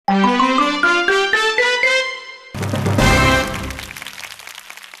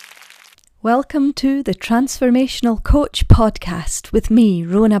Welcome to the Transformational Coach podcast with me,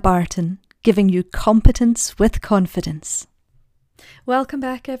 Rona Barton, giving you competence with confidence. Welcome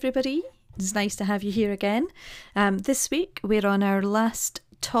back, everybody. It's nice to have you here again. This week, we're on our last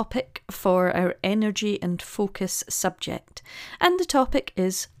topic for our energy and focus subject, and the topic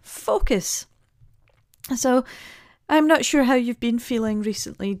is focus. So, I'm not sure how you've been feeling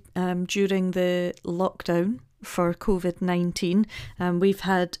recently during the lockdown for COVID-19. We've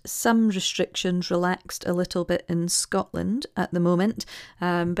had some restrictions relaxed a little bit in Scotland at the moment,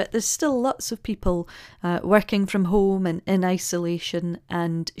 but there's still lots of people working from home and in isolation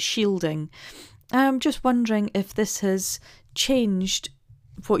and shielding. I'm just wondering if this has changed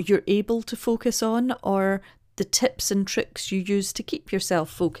what you're able to focus on or the tips and tricks you use to keep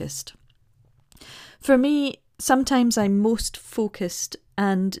yourself focused. For me, sometimes I'm most focused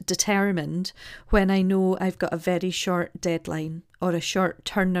and determined when I know I've got a very short deadline or a short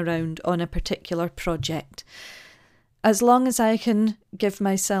turnaround on a particular project. As long as I can give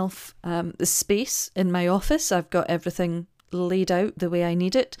myself the space in my office, I've got everything laid out the way I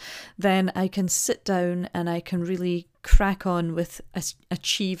need it, then I can sit down and I can really crack on with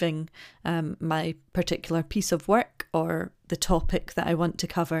achieving my particular piece of work or the topic that I want to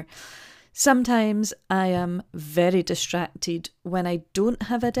cover. Sometimes I am very distracted when I don't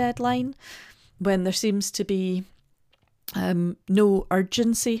have a deadline, when there seems to be no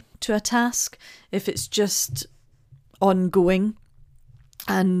urgency to a task, if it's just ongoing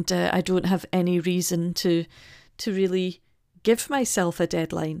and I don't have any reason to really give myself a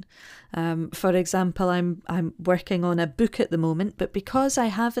deadline. For example, I'm working on a book at the moment, but because I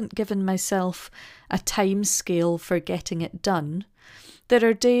haven't given myself a time scale for getting it done, there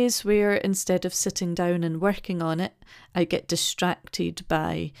are days where instead of sitting down and working on it, I get distracted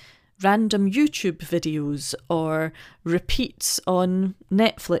by random YouTube videos or repeats on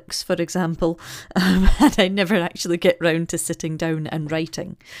Netflix, for example, and I never actually get round to sitting down and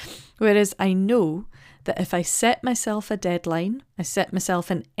writing. Whereas I know that if I set myself a deadline, I set myself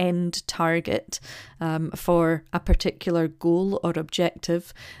an end target for a particular goal or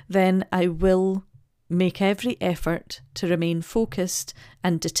objective, then I will make every effort to remain focused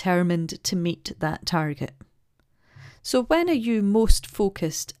and determined to meet that target. So when are you most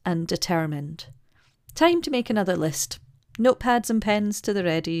focused and determined? Time to make another list. Notepads and pens to the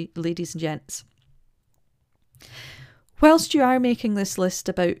ready, ladies and gents. Whilst you are making this list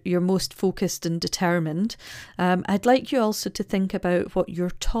about your most focused and determined, I'd like you also to think about what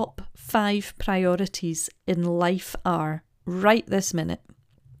your top 5 priorities in life are right this minute.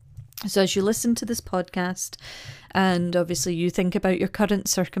 So as you listen to this podcast, and obviously you think about your current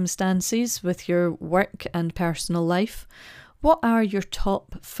circumstances with your work and personal life, what are your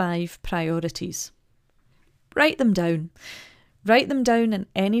top 5 priorities? Write them down. Write them down in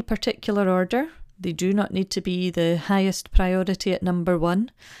any particular order. They do not need to be the highest priority at number 1,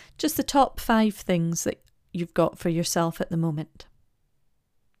 just the top 5 things that you've got for yourself at the moment.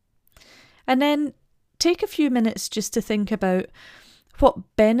 And then take a few minutes just to think about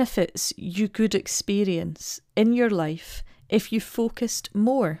what benefits you could experience in your life if you focused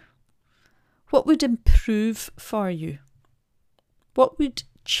more. What would improve for you? What would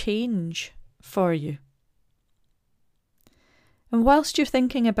change for you? And whilst you're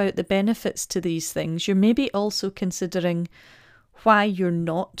thinking about the benefits to these things, you're maybe also considering why you're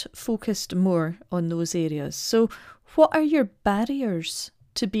not focused more on those areas. So what are your barriers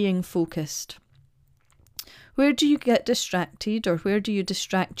to being focused? Where do you get distracted, or where do you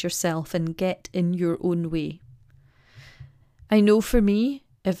distract yourself and get in your own way? I know for me,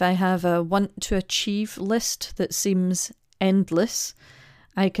 if I have a want to achieve list that seems endless,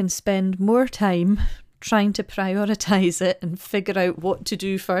 I can spend more time trying to prioritise it and figure out what to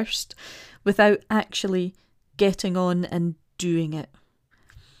do first without actually getting on and doing it.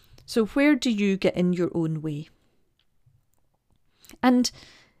 So where do you get in your own way? And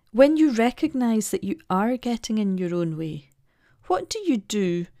when you recognise that you are getting in your own way, what do you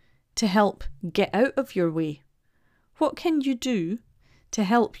do to help get out of your way? What can you do to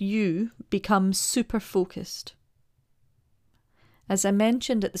help you become super focused? As I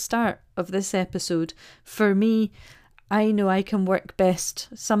mentioned at the start of this episode, for me, I know I can work best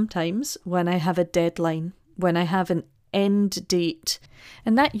sometimes when I have a deadline, when I have an end date.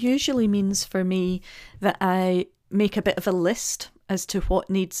 And that usually means for me that I make a bit of a list as to what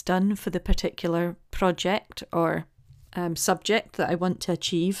needs done for the particular project or subject that I want to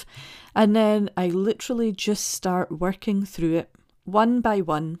achieve. And then I literally just start working through it one by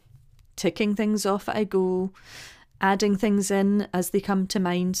one, ticking things off as I go, adding things in as they come to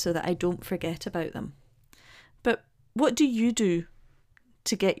mind so that I don't forget about them. But what do you do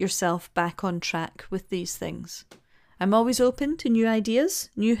to get yourself back on track with these things. I'm always open to new ideas,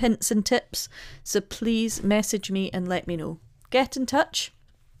 new hints and tips, so please message me and let me know. Get in touch.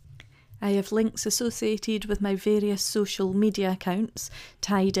 I have links associated with my various social media accounts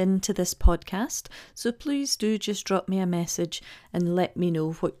tied into this podcast, so please do just drop me a message and let me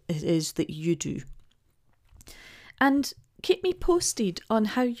know what it is that you do. And keep me posted on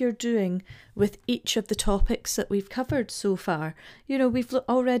how you're doing with each of the topics that we've covered so far. You know, we've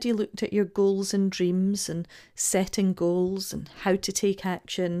already looked at your goals and dreams and setting goals and how to take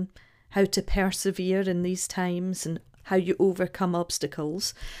action, how to persevere in these times and how you overcome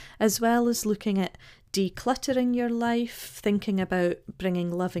obstacles, as well as looking at decluttering your life, thinking about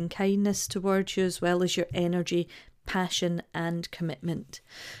bringing loving kindness towards you, as well as your energy, passion and commitment.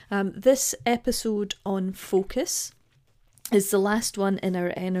 This episode on focus is the last one in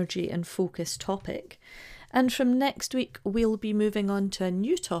our energy and focus topic. And from next week, we'll be moving on to a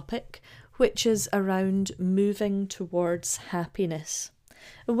new topic, which is around moving towards happiness.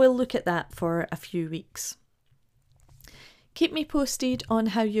 We'll look at that for a few weeks. Keep me posted on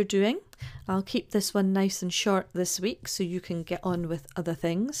how you're doing. I'll keep this one nice and short this week so you can get on with other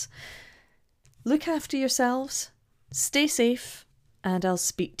things. Look after yourselves, stay safe, and I'll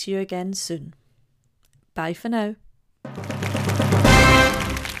speak to you again soon. Bye for now.